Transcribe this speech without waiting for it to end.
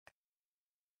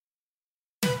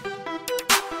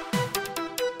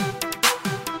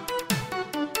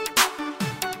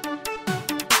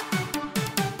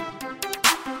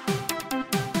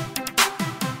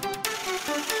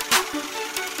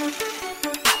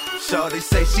Shorty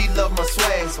say she love my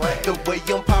swag, the way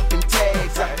I'm popping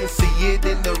tags. I can see it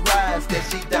in the rise that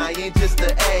she dying just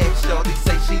to ask. Shorty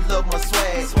say she love my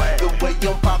swag, the way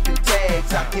I'm popping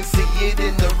tags. I can see it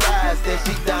in the rise that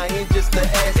she dying just to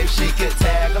ask if she could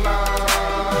tag along,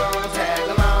 tag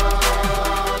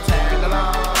along, tag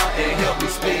along, and help me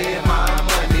spend my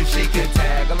money. If she could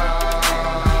tag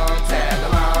along, tag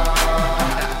along,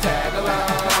 tag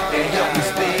along, and help me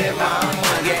spend my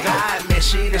money. Yeah, I admit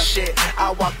she the shit.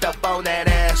 I walked up on that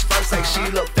ass first, like she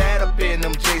looked fat up in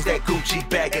them jeans, that Gucci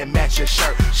bag and matching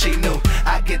shirt. She knew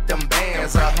I get them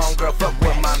bands. Her homegirl fuck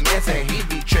with my mans and he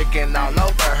be tricking all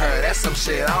over her. That's some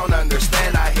shit I don't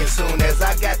understand. I hit soon as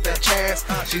I got the chance.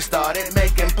 She started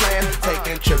making plans,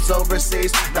 taking trips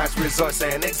overseas, nice resorts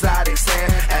and exotic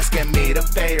sand, asking me to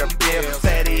pay her bill.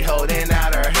 Steady holding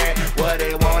out her hand. What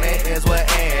they wanted is what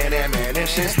and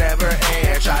ammunition's never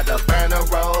end. Tried to burn the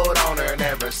road on her,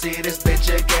 never see this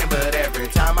bitch again. But every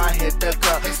time I hit the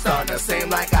club, it's starting to seem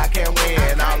like I can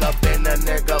win. All up in the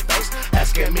nigga face,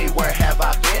 asking me where have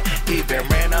I been. Even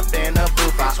ran up in the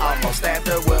booth, I almost stabbed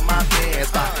her with my pen.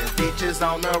 Spotting features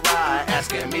on the ride,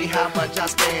 asking me how much I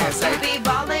spend. Say, we be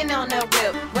ballin' on the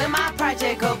whip, when my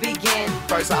project go begin.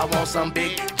 First I want some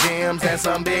big gems and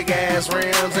some big ass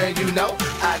rims, and you know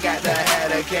I got to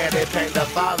have a candy paint to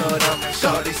follow them.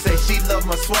 Shorty say she love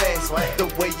my swag, the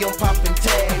way I'm popping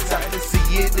tags. I can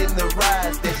see it in the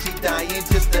rise that she dying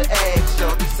just to ask.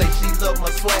 Shorty say she love my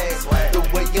swag, the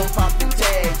way I'm popping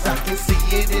tags. I can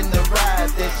see it in the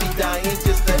rise that she dying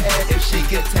just to ask if she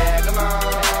could tag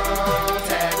along,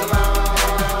 tag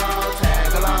along,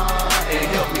 tag along, and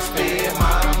help me spend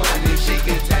my money. If she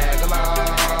could tag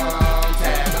along,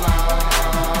 tag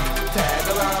along, tag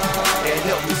along, and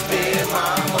help me spend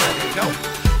my money. Nope.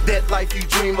 That life you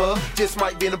dream of just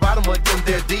might be in the bottom of them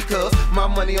there D-cuz. My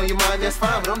money on your mind, that's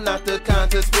fine, but I'm not the kind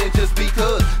to spend just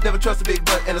because. Never trust a big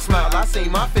butt and a smile. I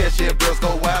seen my fair share of girls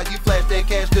go wild. You flash that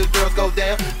cash, the girls go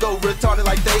down, go retarded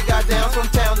like they got down. From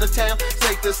town to town,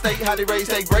 state to state, how they raise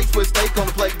they breaks with steak on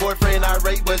the plate. Boyfriend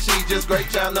irate, but she just great.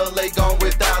 Trying to lay gone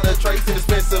without a trace. An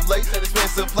expensive lace, an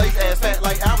expensive place. Ass fat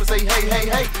like I would say, hey, hey,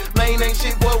 hey. Lane ain't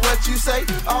shit, boy, what you say?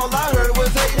 All I heard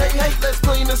was, hey, hey, hey. Let's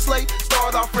clean the slate.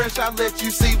 Start off fresh, I'll let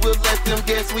you see. We'll let them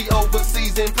guess we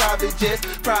overseas in private jets,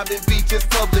 private beaches,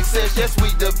 public sex. Yes, we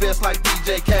the best like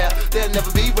DJ Cal. They'll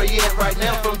never be where you at right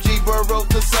now. From G-Borough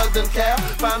to Southern Cal.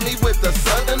 Find me with the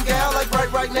Southern gal like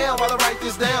right now. While I write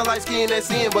this down, like skin that's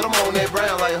in, but I'm on that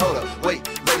brown. Like hold up, wait,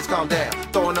 ladies calm down.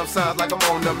 Throwing up signs like I'm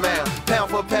on the mound.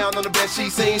 Pound for pound on the best she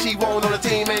seen. She won't on the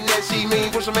team and that she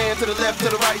mean. Push a man to the left, to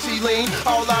the right, she lean.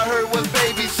 All I heard was